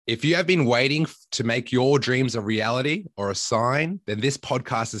If you have been waiting to make your dreams a reality or a sign, then this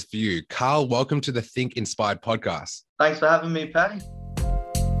podcast is for you. Carl, welcome to the Think Inspired podcast. Thanks for having me, Patty.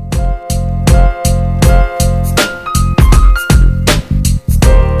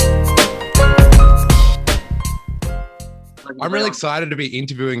 I'm really excited to be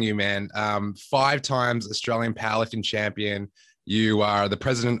interviewing you, man. 5 times Australian powerlifting champion. You are the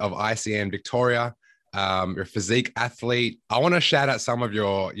president of ICN Victoria. You're a physique athlete. I want to shout out some of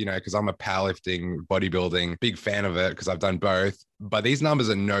your, because I'm a powerlifting, bodybuilding, big fan of it because I've done both. But these numbers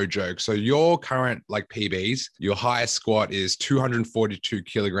are no joke. So your current PBs, your highest squat is 242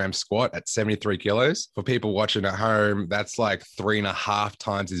 kilogram squat at 73 kilos. For people watching at home, that's like 3.5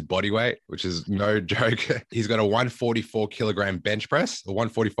 times his body weight, which is no joke. He's got a 144 kilogram bench press, or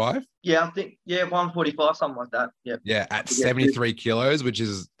 145. Yeah, I think, 145, something like that. Yeah, at 73 kilos, which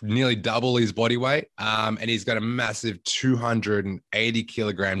is nearly double his body weight. And he's got a massive 280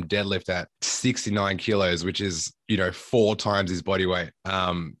 kilogram deadlift at 69 kilos, which is 4 times his body weight.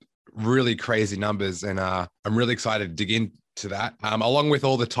 Really crazy numbers. And I'm really excited to dig into that. Along with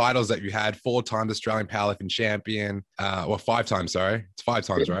all the titles that you had, 4 times Australian powerlifting champion, 5 times, sorry. It's 5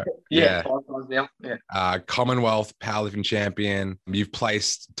 times, right? Yeah. 5 times now. Yeah. Commonwealth powerlifting champion. You've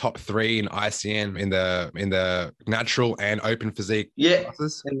placed top 3 in ICN in the natural and open physique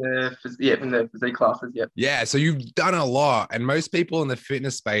classes. In the physique classes, yeah. Yeah, so you've done a lot, and most people in the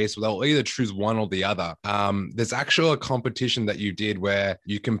fitness space, they'll either choose one or the other. There's actually a competition that you did where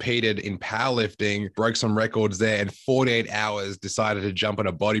you competed in powerlifting, broke some records there, and 48 hours decided to jump on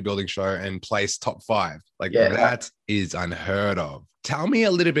a bodybuilding show and place top 5. That is unheard of. Tell me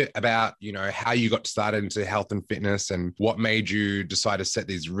a little bit about, how you got started into health and fitness and what made you decide to set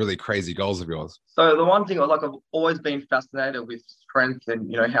these really crazy goals of yours. So the one thing I've always been fascinated with strength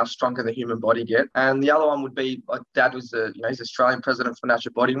and, how stronger the human body get. And the other one would be Dad was he's Australian president for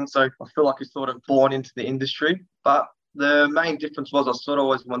natural bodybuilding. So I feel like he's sort of born into the industry, but the main difference was I sort of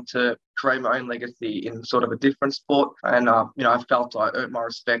always want to create my own legacy in sort of a different sport. And, I felt I earned my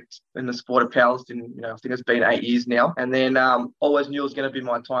respect in the sport of powerlifting. I think it's been 8 years now. And then always knew it was going to be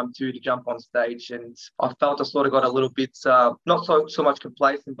my time too to jump on stage. And I felt I sort of got a little bit, not so much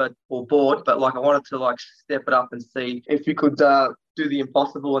complacent or bored, but I wanted to step it up and see if you could do the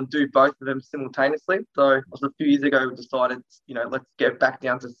impossible and do both of them simultaneously. So it was a few years ago we decided, let's get back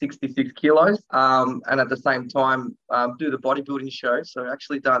down to 66 kilos and at the same time do the bodybuilding show. So I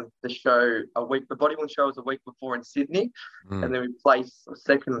actually done the show the bodybuilding show was a week before in Sydney, and then we placed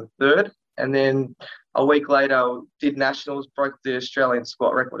 2nd and 3rd. And then a week later, did nationals, broke the Australian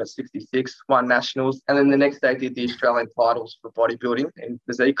squat record at 66, won nationals. And then the next day, did the Australian titles for bodybuilding in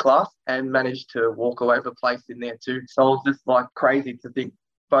physique class and managed to walk away with a place in there too. So it was just crazy to think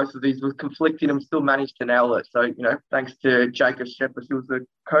both of these were conflicting and still managed to nail it. So, thanks to Jacob Shepherd, he was the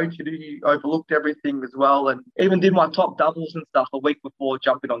coach, he overlooked everything as well and even did my top doubles and stuff a week before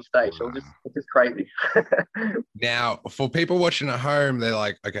jumping on stage. So it's just crazy. Now, for people watching at home, they're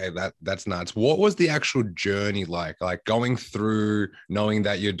like, okay, that's nuts. What was the actual journey like going through knowing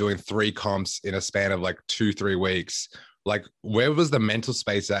that you're doing 3 comps in a span of 2-3 weeks? Where was the mental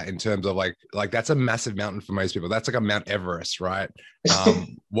space at in terms of that's a massive mountain for most people. That's like a Mount Everest, right?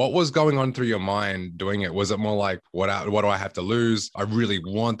 What was going on through your mind doing it? Was it more what do I have to lose? I really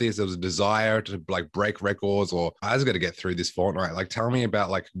want this. There was a desire to break records, or I just got to get through this fortnight. Tell me about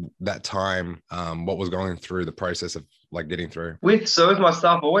that time. What was going through the process of getting through? With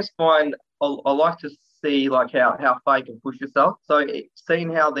myself, I always find I like to see how far you can push yourself. So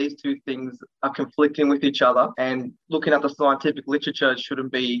seeing how these two things are conflicting with each other and looking at the scientific literature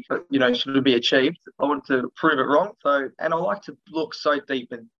shouldn't be achieved. I want to prove it wrong. So, and I like to look so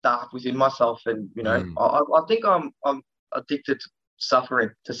deep and dark within myself. And, I think I'm addicted to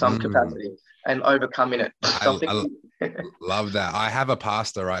suffering to some capacity and overcoming it. I love that. I have a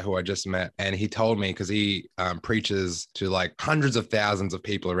pastor, right, who I just met, and he told me, because he preaches to hundreds of thousands of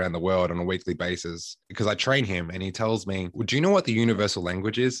people around the world on a weekly basis, because I train him, and he tells me, well, do you know what the universal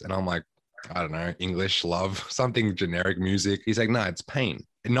language is? And I'm like, I don't know, English, love, something generic, music. He's like, no, it's pain.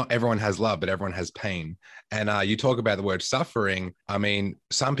 Not everyone has love, but everyone has pain. And you talk about the word suffering. I mean,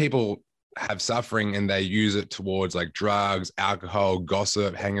 some people have suffering and they use it towards drugs, alcohol,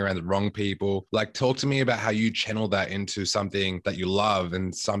 gossip, hanging around the wrong people. Talk to me about how you channel that into something that you love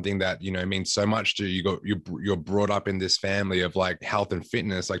and something that, means so much to you. You're brought up in this family of health and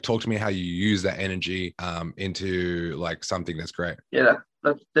fitness. Talk to me how you use that energy into something that's great. Yeah,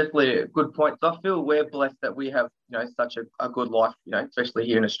 that's definitely a good point. So I feel we're blessed that we have, such a good life, especially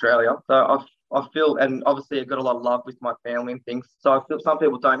here in Australia. So I feel, and obviously I got a lot of love with my family and things. So I feel some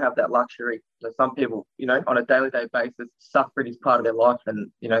people don't have that luxury. So some people, on a daily day basis, suffering is part of their life, and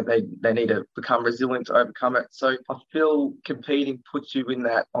they need to become resilient to overcome it. So I feel competing puts you in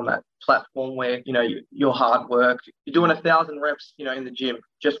that on that platform where your hard work, you're doing 1,000 reps, in the gym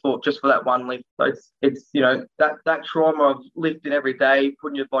just for that one lift. So it's that trauma of lifting every day,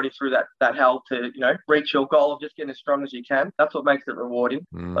 putting your body through that hell to reach your goal of just getting as strong as you can. That's what makes it rewarding.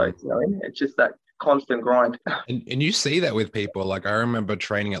 So it's just that constant grind. And you see that with people. Like I remember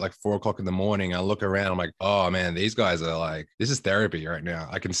training at like 4 o'clock in the morning. I look around, I'm like, oh man, these guys are like, this is therapy right now.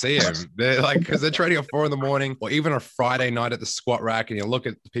 I can see them. They're like, because they're training at 4 in the morning, or even a Friday night at the squat rack, and you look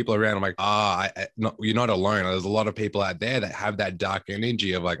at the people around. I'm like, you're not alone. There's a lot of people out there that have that dark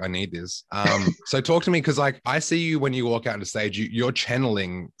energy of like, I need this. So talk to me, because like I see you when you walk out on the stage, you're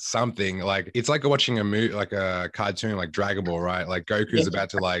channeling something. Like it's like watching a movie, like a cartoon, like Dragon Ball, right? Like Goku's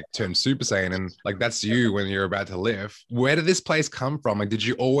about to like turn Super Saiyan, and like that's you when you're about to lift. Where did this place come from? Like, did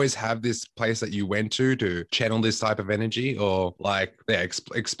you always have this place that you went to channel this type of energy, or like,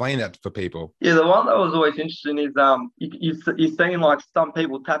 explain that for people? Yeah, the one that was always interesting is you're seeing like some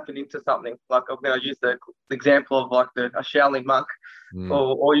people tapping into something. Like I'm going to use the example of like a Shaolin monk.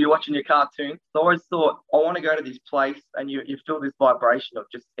 Or you're watching your cartoon. So I always thought, I want to go to this place, and you feel this vibration of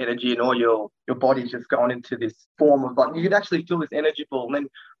just energy, and all your body's just going into this form of like, you can actually feel this energy ball. And then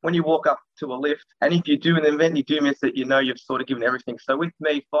when you walk up to a lift, and if you do an event, you do miss it, you've sort of given everything. So with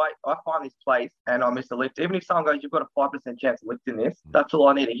me, if I find this place and I miss a lift, even if someone goes, you've got a 5% chance of lifting this, that's all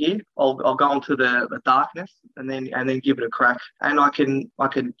I need to hear. I'll go into the darkness and then give it a crack. And I can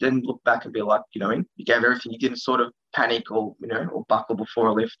then look back and be like, you gave everything. You didn't sort of panic or buckle before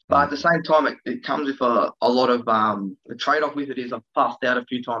a lift. But at the same time, it comes with a lot of the trade-off with it is I've passed out a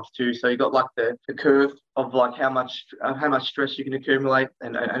few times too. So you got like the curve of like how much stress you can accumulate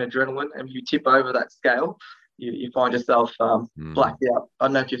and adrenaline, and if you tip over that scale, you find yourself blacked out. I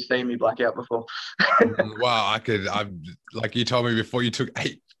don't know if you've seen me black out before. Wow, I'm like you told me before, you took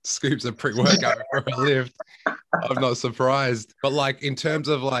 8 scoops of pre-workout before a lift. I'm not surprised. But like in terms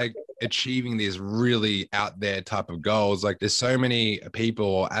of like achieving these really out there type of goals, like there's so many people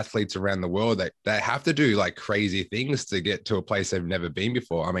or athletes around the world that have to do like crazy things to get to a place they've never been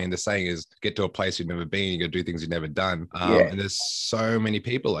before. I mean, the saying is get to a place you've never been, you got to do things you've never done. And there's so many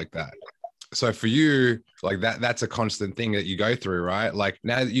people like that. So for you, like that's a constant thing that you go through, right? Like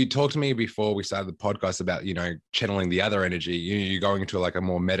now you talked to me before we started the podcast about, channeling the other energy. You're going into like a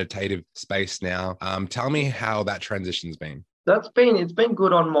more meditative space now. Tell me how that transition's been. It's been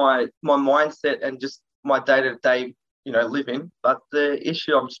good on my mindset and just my day-to-day, living. But the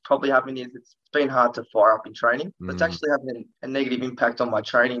issue I'm probably having is it's been hard to fire up in training. It's actually having a negative impact on my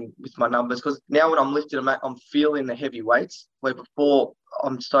training with my numbers, because now when I'm lifting, I'm feeling the heavy weights, where before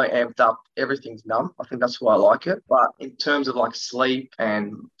I'm so amped up, everything's numb. I think that's why I like it. But in terms of like sleep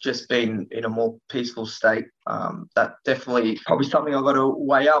and just being in a more peaceful state, that definitely probably something I've got to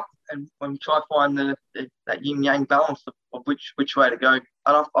weigh up and try to find that yin yang balance of which way to go. And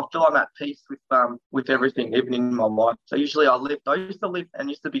I feel I'm at peace with everything, even in my life. So usually I used to lift and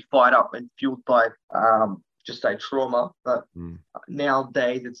used to be fired up and fueled by just say trauma. But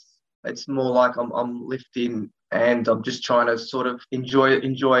nowadays it's more like I'm lifting and I'm just trying to sort of enjoy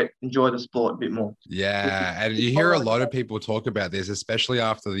the sport a bit more. Yeah, and you hear a lot of people talk about this, especially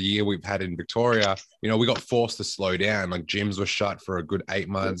after the year we've had in Victoria. We got forced to slow down. Like gyms were shut for a good 8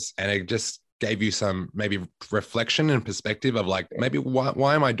 months, and it just gave you some maybe reflection and perspective of like, maybe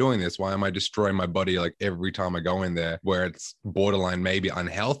why am I doing this? Why am I destroying my body like every time I go in there, where it's borderline maybe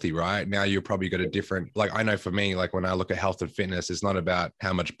unhealthy, right? Now you're probably got a different, like I know for me, like when I look at health and fitness, it's not about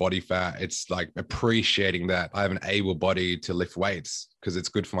how much body fat. It's like appreciating that I have an able body to lift weights, because it's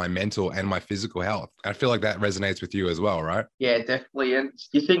good for my mental and my physical health. I feel like that resonates with you as well, right? Yeah, definitely. And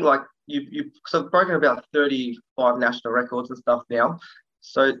you think like you've so broken about 35 national records and stuff now.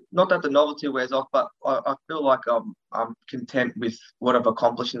 So not that the novelty wears off, but I feel like I'm content with what I've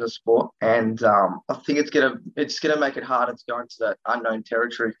accomplished in the sport, and I think it's gonna make it harder to go into that unknown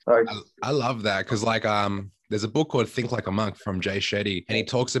territory. So I love that, because like there's a book called Think Like a Monk from Jay Shetty, and he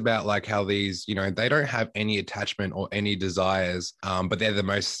talks about like how these, they don't have any attachment or any desires, but they're the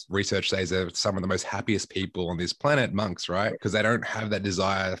most, research says they're some of the most happiest people on this planet, monks, right? Because they don't have that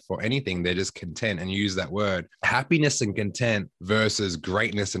desire for anything. They're just content, and use that word. Happiness and content versus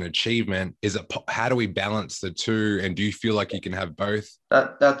greatness and achievement. How do we balance the two? And do you feel like you can have both?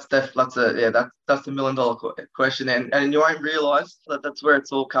 That's the $1 million question, and you won't realize that that's where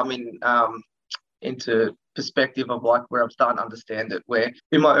it's all coming into perspective of like where I'm starting to understand it. Where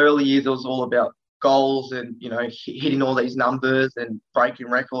in my early years it was all about goals and, you know, hitting all these numbers and breaking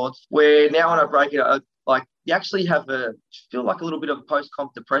records. Where now when I break it, like you actually feel like a little bit of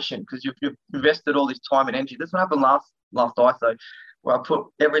post-comp depression because you've invested all this time and energy. That's what happened last ISO, where I put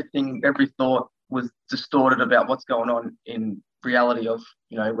every thought was distorted about what's going on in reality of,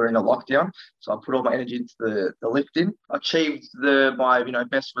 you know, we're in a lockdown. So I put all my energy into the lifting, achieved my, you know,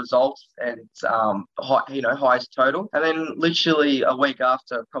 best results and, highest total. And then literally a week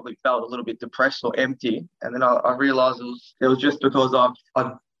after, probably felt a little bit depressed or empty. And then I realized it was just because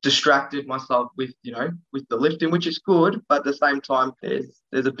I distracted myself with, you know, with the lifting, which is good. But at the same time, there's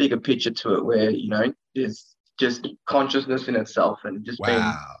a bigger picture to it where, you know, there's just consciousness in itself and just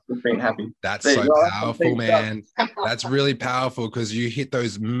being happy. That's so powerful, man. That's really powerful because you hit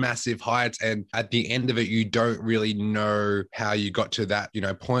those massive heights and at the end of it, you don't really know how you got to that, you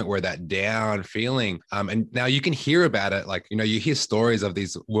know, point where that down feeling. And now you can hear about it. Like, you know, you hear stories of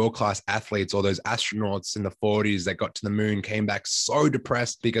these world-class athletes or those astronauts in the 40s that got to the moon, came back so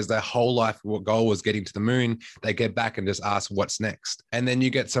depressed because their whole life goal was getting to the moon. They get back and just ask what's next. And then you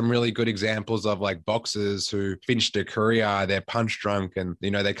get some really good examples of like boxers who finished a career, they're punch drunk and,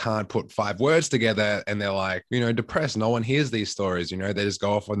 you know, they can't put 5 words together and they're like, you know, depressed. No one hears these stories, you know, they just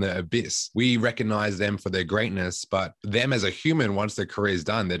go off on the abyss. We recognize them for their greatness, but them as a human, once their career is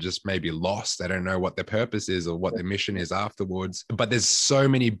done, they're just maybe lost. They don't know what their purpose is or what their mission is afterwards. But there's so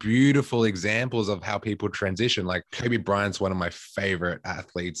many beautiful examples of how people transition. Like Kobe Bryant's one of my favorite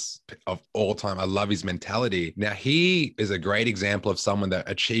athletes of all time. I love his mentality. Now he is a great example of someone that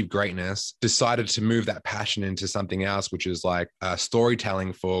achieved greatness, decided to move that passion into something else, which is like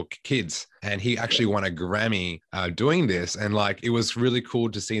storytelling for kids. And he actually won a Grammy doing this. And like, it was really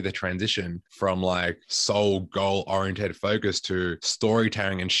cool to see the transition from like sole goal oriented focus to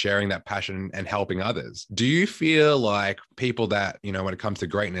storytelling and sharing that passion and helping others. Do you feel like people that, you know, when it comes to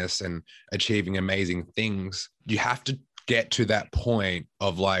greatness and achieving amazing things, you have to get to that point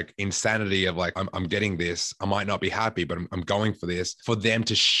of like insanity of like, I'm getting this, I might not be happy, but I'm going for this, for them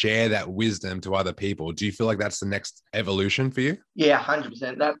to share that wisdom to other people? Do you feel like that's the next evolution for you? Yeah,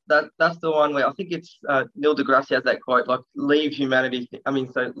 100%. That's the one where I think it's Neil deGrasse has that quote, like leave humanity.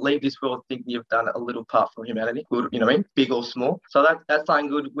 Leave this world thinking you've done a little part for humanity, good, you know what I mean, big or small. So that's something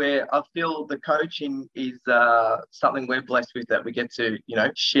good where I feel the coaching is something we're blessed with, that we get to, you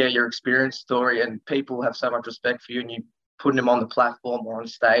know, share your experience story and people have so much respect for you and you putting them on the platform or on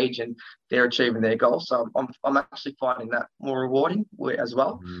stage and they're achieving their goals. So I'm actually finding that more rewarding as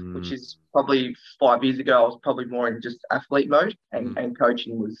well, which is probably 5 years ago, I was probably more in just athlete mode and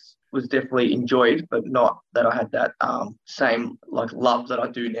coaching was definitely enjoyed, but not that I had that same like love that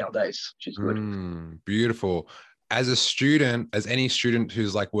I do nowadays, which is good. Beautiful. As a student, as any student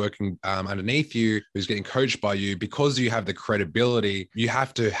who's like working underneath you, who's getting coached by you, because you have the credibility, you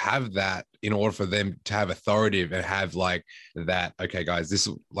have to have that in order for them to have authority and have like that, okay, guys, this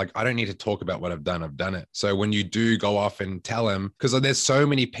like, I don't need to talk about what I've done it. So when you do go off and tell them, because there's so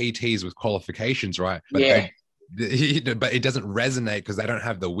many PTs with qualifications, right? But but it doesn't resonate because they don't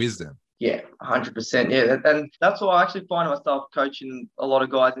have the wisdom. Yeah, 100%. Yeah, and that's why I actually find myself coaching a lot of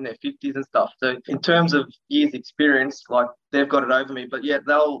guys in their 50s and stuff. So in terms of years experience, like they've got it over me, but yeah,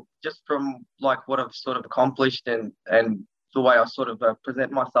 they'll just from like what I've sort of accomplished and the way I sort of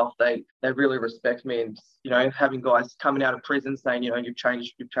present myself, they really respect me. And, you know, having guys coming out of prison saying, you know, you've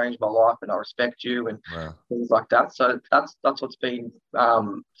changed my life and I respect you and things like that. So that's what's been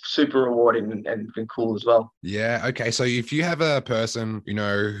super rewarding and been cool as well. Yeah. Okay. So if you have a person, you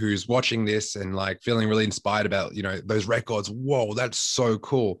know, who's watching this and like feeling really inspired about, you know, those records, whoa, that's so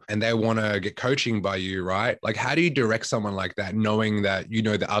cool. And they want to get coaching by you, right? Like, how do you direct someone like that, knowing that, you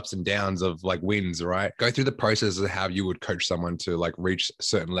know, the ups and downs of like wins, right? Go through the process of how you would coach someone to like reach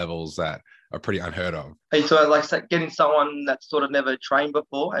certain levels that are pretty unheard of. So like getting someone that's sort of never trained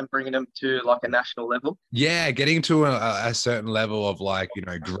before and bringing them to like a national level. Yeah, getting to a certain level of like, you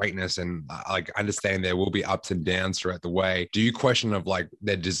know, greatness and like understand there will be ups and downs throughout the way. Do you question of like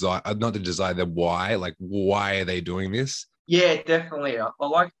their desire, not the desire, the why, like why are they doing this? Yeah, definitely. I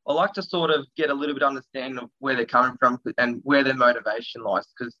like to sort of get a little bit of understanding of where they're coming from and where their motivation lies,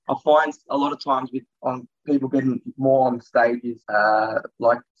 because I find a lot of times on people getting more on stages,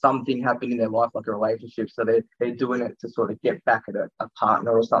 like something happened in their life, like a relationship, so they're doing it to sort of get back at a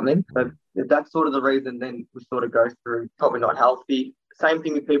partner or something. So that's sort of the reason. Then we sort of go through probably not healthy. Same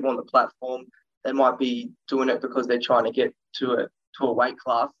thing with people on the platform. They might be doing it because they're trying to get to a weight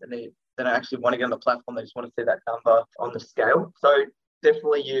class and they don't actually want to get on the platform. They just want to see that number on the scale. So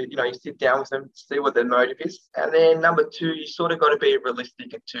definitely you sit down with them, see what their motive is. And then number 2, you sort of got to be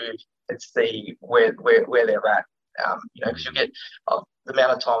realistic and see where they're at. Because you get the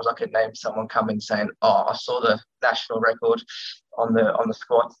amount of times I could name someone coming saying, "Oh, I saw the national record on the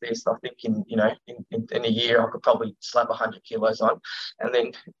squats this. I think in a year I could probably slap 100 kilos on," and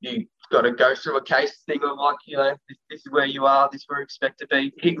then you got to go through a case thing of like, this is where you are, this is where you expect to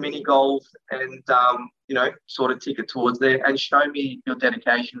be, hit mini goals, and sort of tick it towards there, and show me your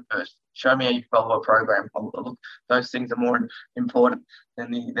dedication first. Show me how you follow a program. Look, those things are more important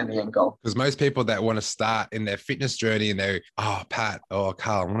than the end goal. Because most people that want to start in their fitness journey and they're, oh, Pat, oh,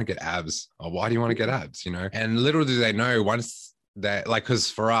 Carl, I want to get abs. Oh, why do you want to get abs? And little do they know, once that, like,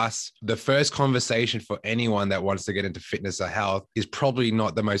 because for us, the first conversation for anyone that wants to get into fitness or health is probably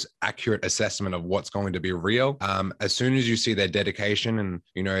not the most accurate assessment of what's going to be real. As soon as you see their dedication and,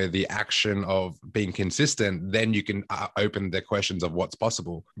 the action of being consistent, then you can open the questions of what's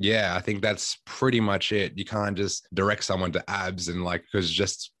possible. Yeah, I think that's pretty much it. You can't just direct someone to abs and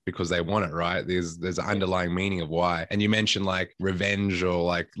because they want it, right? There's an underlying meaning of why. And you mentioned like revenge or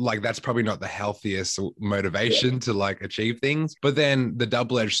like that's probably not the healthiest motivation to like achieve things. But then the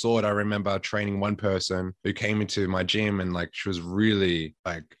double-edged sword, I remember training one person who came into my gym and like she was really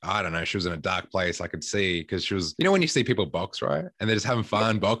like, I don't know, she was in a dark place. I could see, because she was, when you see people box, right? And they're just having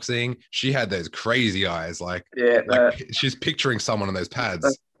fun boxing. She had those crazy eyes, like she's picturing someone on those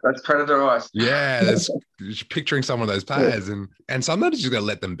pads. That's predator eyes. Yeah, that's picturing some of those pads, and sometimes you just gotta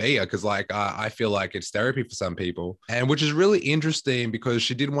let them be, because like I feel like it's therapy for some people, and which is really interesting because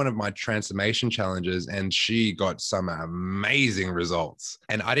she did one of my transformation challenges and she got some amazing results,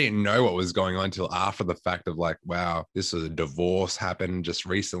 and I didn't know what was going on until after the fact of like, wow, this was a divorce happened just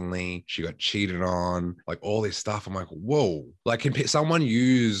recently. She got cheated on, like all this stuff. I'm like, whoa, like can someone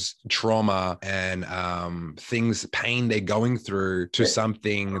use trauma and pain they're going through to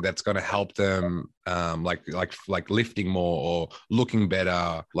something that's going to help them like lifting more or looking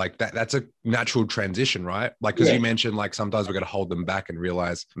better, like that's a natural transition, right? Like, because you mentioned like sometimes we got to hold them back and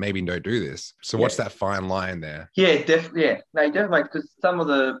realize maybe don't do this. So what's that fine line there? Definitely, because some of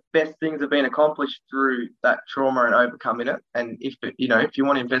the best things have been accomplished through that trauma and overcoming it. And if you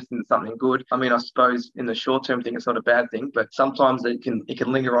want to invest in something good, I mean, I suppose in the short term thing it's not a bad thing, but sometimes it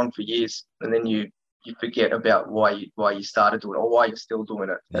can linger on for years, and then you forget about why you started doing it or why you're still doing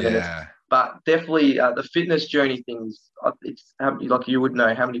it. And but definitely the fitness journey things, it's like you would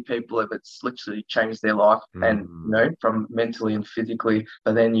know how many people have it's literally changed their life and from mentally and physically.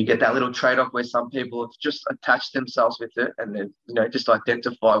 But then you get that little trade-off where some people have just attached themselves with it and then just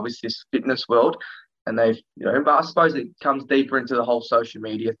identify with this fitness world. And they've, but I suppose it comes deeper into the whole social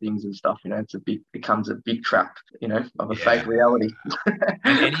media things and stuff. Becomes a big trap, of a fake reality.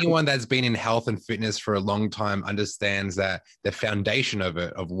 And anyone that's been in health and fitness for a long time understands that the foundation of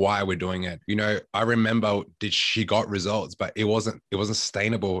it, of why we're doing it. I remember she got results, but it wasn't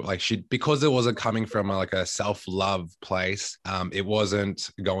sustainable. Like because it wasn't coming from like a self-love place. It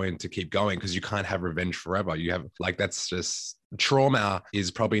wasn't going to keep going, because you can't have revenge forever. You have that's just. Trauma is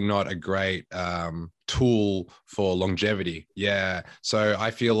probably not a great tool for longevity. Yeah. So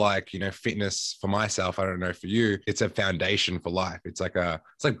I feel like, fitness for myself, I don't know for you, it's a foundation for life. It's like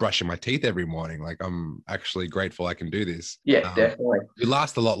brushing my teeth every morning. Like I'm actually grateful I can do this. Yeah, definitely. You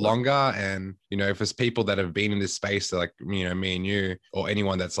last a lot longer. And, if it's people that have been in this space, like, me and you, or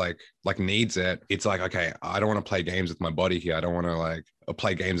anyone that's like needs it, it's like, okay, I don't want to play games with my body here. I don't want to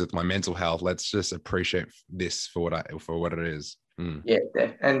play games with my mental health. Let's just appreciate this for what it is. Yeah,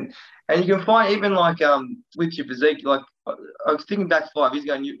 and you can find even with your physique, like I was thinking back 5 years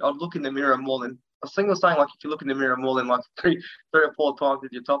ago, and I'd look in the mirror more than I was saying, like if you look in the mirror more than like three or four times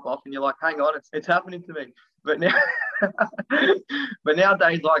with your top off, and you're like, hang on, it's happening to me. But now, but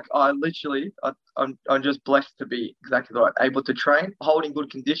nowadays, like I'm just blessed to be exactly right, able to train, holding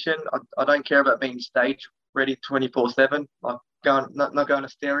good condition. I don't care about being stage ready 24/7, like not going to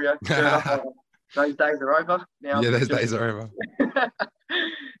stereo. Those days are over now. Yeah, those days are over.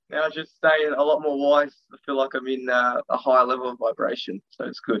 Now I'm just staying a lot more wise. I feel like I'm in a higher level of vibration, so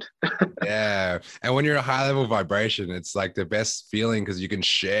it's good. Yeah, and when you're in a high level of vibration, it's like the best feeling, because you can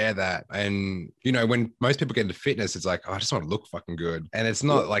share that. And when most people get into fitness, it's like, oh, I just want to look fucking good, and it's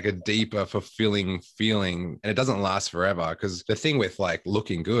not like a deeper, fulfilling feeling, and it doesn't last forever. Because the thing with like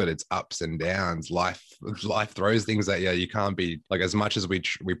looking good, it's ups and downs. Life throws things at you. You can't be like, as much as we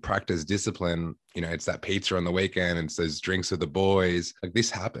practice discipline. It's that pizza on the weekend, and it's those drinks with the boys. Like this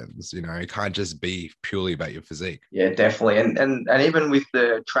happens, it can't just be purely about your physique. Yeah, definitely. And even with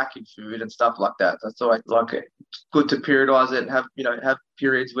the tracking food and stuff like that, that's always like it. It's good to periodize it and have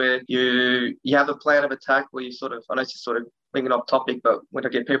periods where you have a plan of attack where you sort of, I know it's sort of bringing off topic, but when I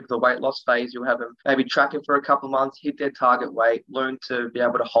get people to the weight loss phase, you'll have them maybe tracking for a couple of months, hit their target weight, learn to be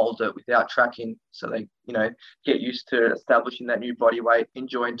able to hold it without tracking. So they, get used to establishing that new body weight,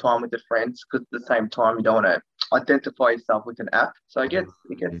 enjoying time with their friends, because at the same time, you don't want to identify yourself with an app. So it gets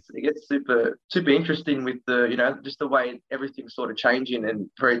super interesting with the just the way everything's sort of changing and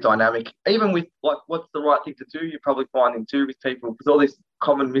very dynamic. Even with like what's the right thing to do, you're probably finding too with people, because all these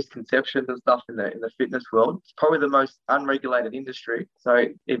common misconceptions and stuff in the fitness world. It's probably the most unregulated industry, so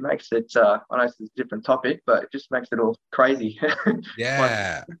it makes it. I know it's a different topic, but it just makes it all crazy.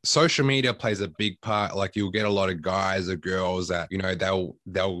 Yeah, social media plays a big part. Like you'll get a lot of guys or girls that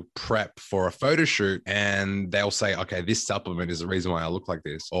they'll prep for a photo shoot and they'll say, okay, this supplement is the reason why I look like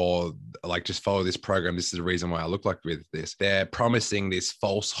this, or like just follow this program. This is the reason why I look like with this. They're promising this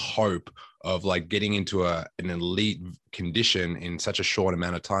false hope of like getting into an elite condition in such a short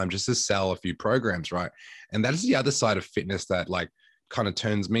amount of time just to sell a few programs, right? And that is the other side of fitness that like kind of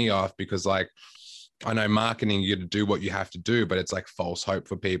turns me off, because like I know marketing, you got to do what you have to do, but it's like false hope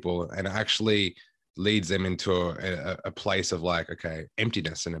for people, and actually leads them into a place of like, okay,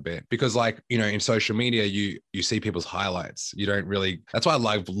 emptiness in a bit. Because like, in social media, you see people's highlights. You don't really, that's why I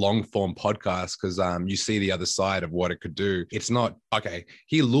like long form podcasts, because you see the other side of what it could do. It's not, okay,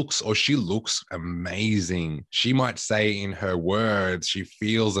 he looks or she looks amazing. She might say in her words, she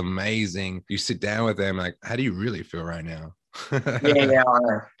feels amazing. You sit down with them like, how do you really feel right now? Yeah, I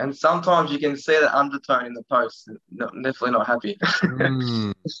know. And sometimes you can see that undertone in the post. Definitely not happy.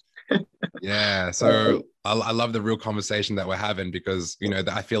 Yeah, so I love the real conversation that we're having, because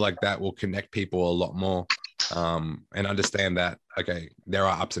I feel like that will connect people a lot more, and understand that, okay, there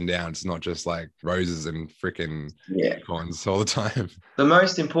are ups and downs. It's not just like roses and freaking unicorns all the time. The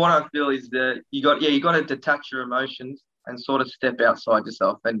most important, I feel, is that you got to detach your emotions and sort of step outside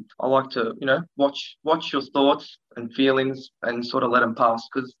yourself. And I like to, watch your thoughts and feelings and sort of let them pass,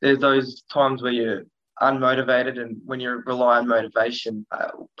 because there's those times where you're unmotivated, and when you rely on motivation,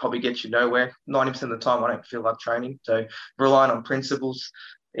 probably gets you nowhere. 90% of the time, I don't feel like training. So relying on principles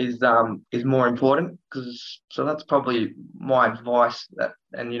is more important, so that's probably my advice,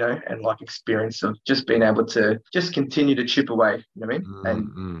 and like experience of just being able to just continue to chip away, you know what I mean?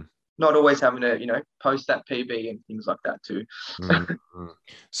 And not always having to, post that PB and things like that too.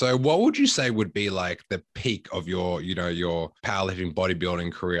 So what would you say would be like the peak of your powerlifting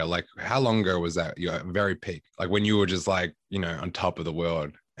bodybuilding career? Like how long ago was that your very peak? Like when you were just like, on top of the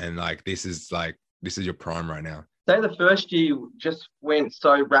world, and like, this is your prime right now? Say the first year just went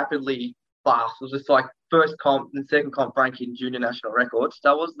so rapidly fast. It was just like first comp and second comp breaking junior national records.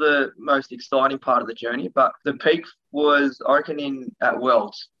 That was the most exciting part of the journey. But the peak was, I reckon, at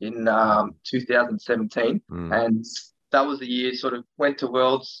Worlds in 2017. And that was the year, sort of went to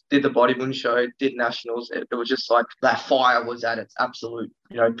Worlds, did the bodybuilding show, did nationals. It was just like that fire was at its absolute,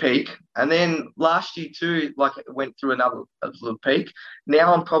 peak. And then last year too, like it went through another little peak.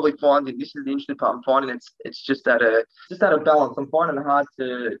 Now I'm probably finding, this is the interesting part, I'm finding it's just at a balance. I'm finding it hard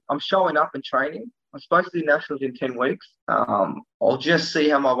I'm showing up and training. I'm supposed to do nationals in 10 weeks. I'll just see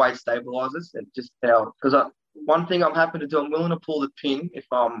how my weight stabilizes and just because one thing I'm happy to do, I'm willing to pull the pin if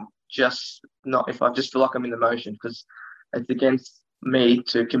I just feel like I'm in the motion, because it's against me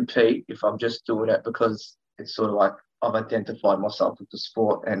to compete if I'm just doing it because it's sort of like I've identified myself with the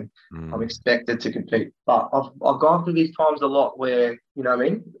sport and I'm expected to compete. But I've gone through these times a lot where, you know what I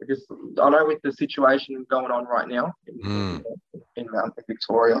mean? I know with the situation going on right now in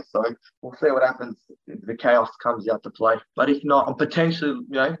Victoria, so we'll see what happens if the chaos comes out to play. But if not, I'm potentially,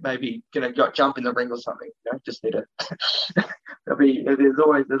 maybe gonna jump in the ring or something. Just need to. There's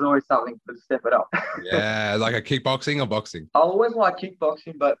always something to step it up. Yeah, like a kickboxing or boxing. I always like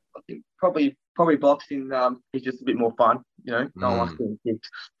kickboxing, but I think probably boxing is just a bit more fun. No one likes getting kicked.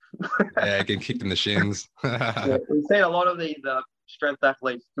 Yeah, getting kicked in the shins. Yeah, we've seen a lot of these strength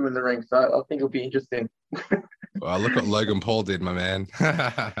athletes doing the ring, so I think it'll be interesting. Well, look what Logan Paul did, my man.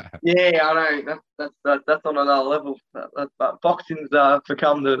 Yeah, I know. That's on another level. But boxing's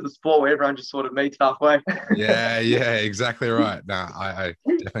become the sport where everyone just sort of meets halfway. Yeah, exactly right. No, I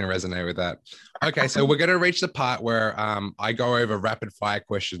definitely resonate with that. Okay, so we're going to reach the part where I go over rapid fire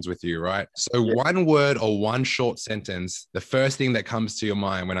questions with you, right? So one word or one short sentence, the first thing that comes to your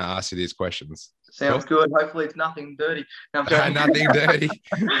mind when I ask you these questions. Sounds good. Hopefully it's nothing dirty. No, nothing dirty,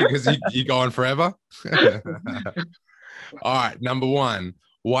 because you go on forever. All right, number one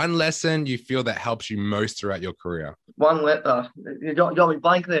lesson you feel that helps you most throughout your career. You got me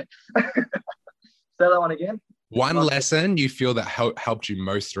blank there. Say that one again. One lesson you feel that helped you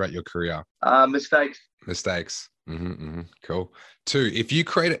most throughout your career. Mistakes. Cool. Two, if you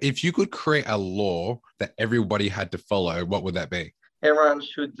could create a law that everybody had to follow, what would that be? Everyone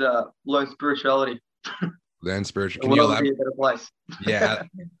should learn spirituality. Learn spiritual. The Can you world would be elaborate? a better place. Yeah,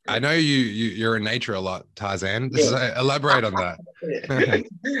 I know you're in nature a lot, Tarzan. Yeah. So elaborate on that. Yeah.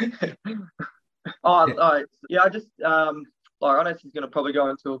 I just like I know this is going to probably go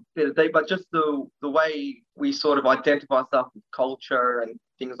into a bit of deep, but just the way we sort of identify ourselves with culture and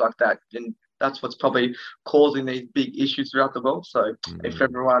things like that, and that's what's probably causing these big issues throughout the world. So if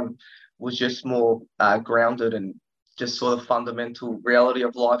everyone was just more grounded and just sort of fundamental reality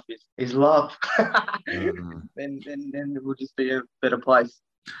of life is love, then it will just be a better place.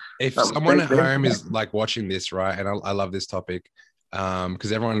 If someone at home is like watching this, right, and I love this topic,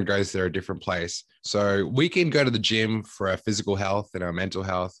 because everyone goes there a different place. So we can go to the gym for our physical health and our mental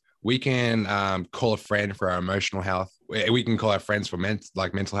health. We can call a friend for our emotional health. We can call our friends for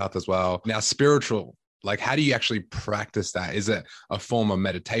mental health as well. Now, spiritual, like how do you actually practice that? Is it a form of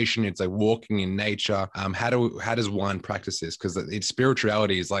meditation? It's like walking in nature. How does one practice this? Because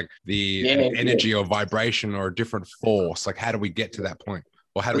spirituality is like the energy or vibration or a different force. Like how do we get to that point?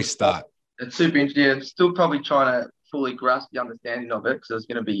 Or how do we start? It's super interesting. Yeah, still probably trying to fully grasp the understanding of it because there's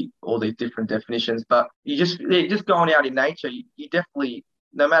going to be all these different definitions. But you just going out in nature, you definitely,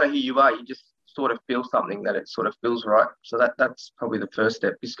 no matter who you are, you just sort of feel something that it sort of feels right. So that's probably the first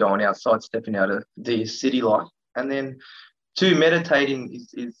step, is going outside, stepping out of the city life. And then two, meditating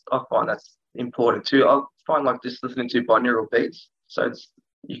is I find that's important too. I find like just listening to binaural beats. So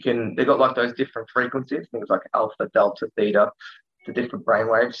they've got like those different frequencies, things like alpha, delta, theta, the different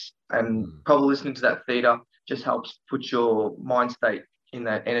brainwaves, and probably listening to that theta just helps put your mind state in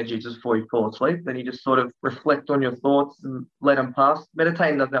that energy just before you fall asleep. Then you just sort of reflect on your thoughts and let them pass.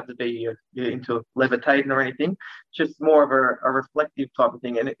 Meditating doesn't have to be you're into levitating or anything. It's just more of a reflective type of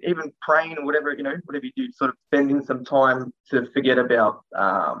thing. And even praying or whatever you do, sort of spending some time to forget about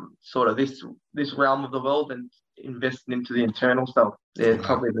sort of this realm of the world and investing into the internal self. Yeah,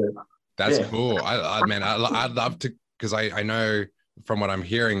 probably That's cool. I'd love to, because I know from what I'm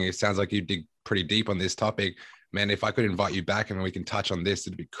hearing, it sounds like you dig pretty deep on this topic. Man, if I could invite you back and we can touch on this,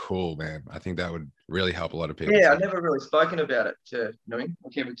 it'd be cool, man. I think that would really help a lot of people. Yeah, I've never really spoken about it to I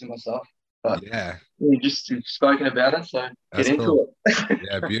keep it to myself. But yeah, you've spoken about it, so that's get into cool. it.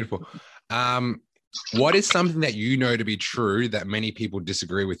 Yeah, beautiful. What is something that you know to be true that many people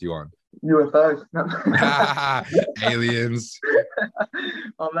disagree with you on? UFOs. Aliens.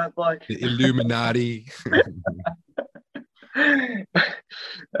 I'm that bloke. The Illuminati.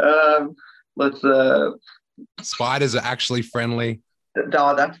 Let's Spiders are actually friendly.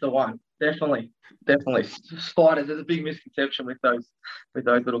 No, that's the one. Definitely. Spiders. There's a big misconception with those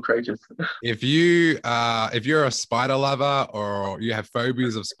little creatures. If you're a spider lover or you have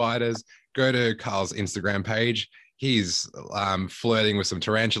phobias of spiders, go to Carl's Instagram page. He's flirting with some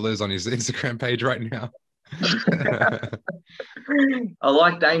tarantulas on his Instagram page right now. I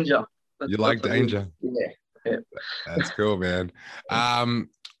like danger. You like danger? Yeah. That's cool, man.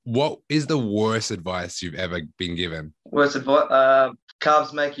 What is the worst advice you've ever been given? Worst advice?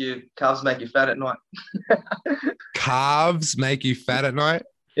 Carbs make you fat at night. Carbs make you fat at night?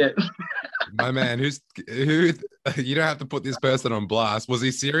 Yeah. My man, who? You don't have to put this person on blast. Was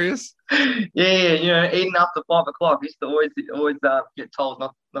he serious? Yeah, eating after 5 o'clock. I used to always get told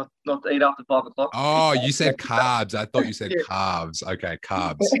not to eat after 5 o'clock. Oh, you said carbs. I thought you said carbs. Okay,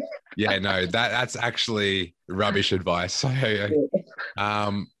 carbs. Yeah, no, that's actually rubbish advice.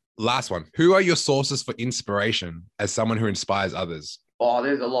 Last one. Who are your sources for inspiration as someone who inspires others? Oh,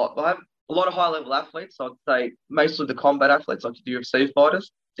 there's a lot. I have a lot of high-level athletes. I'd say mostly the combat athletes, like the UFC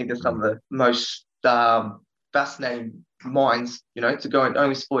fighters. I think they're some of the most fascinating minds, to go in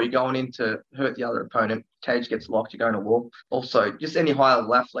only sport. You're going in to hurt the other opponent. Cage gets locked, you're going to war. Also, just any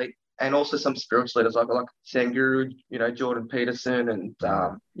high-level athlete. And also some spiritual leaders like Sanguru, Jordan Peterson, and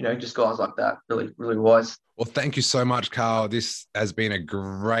just guys like that. Really, really wise. Well, thank you so much, Carl. This has been a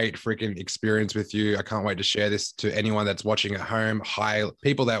great freaking experience with you. I can't wait to share this to anyone that's watching at home.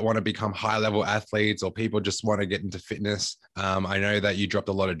 People that want to become high-level athletes, or people just want to get into fitness. I know that you dropped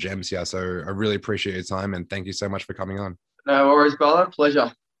a lot of gems here, so I really appreciate your time, and thank you so much for coming on. No worries, brother.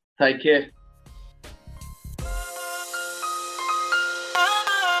 Pleasure. Take care.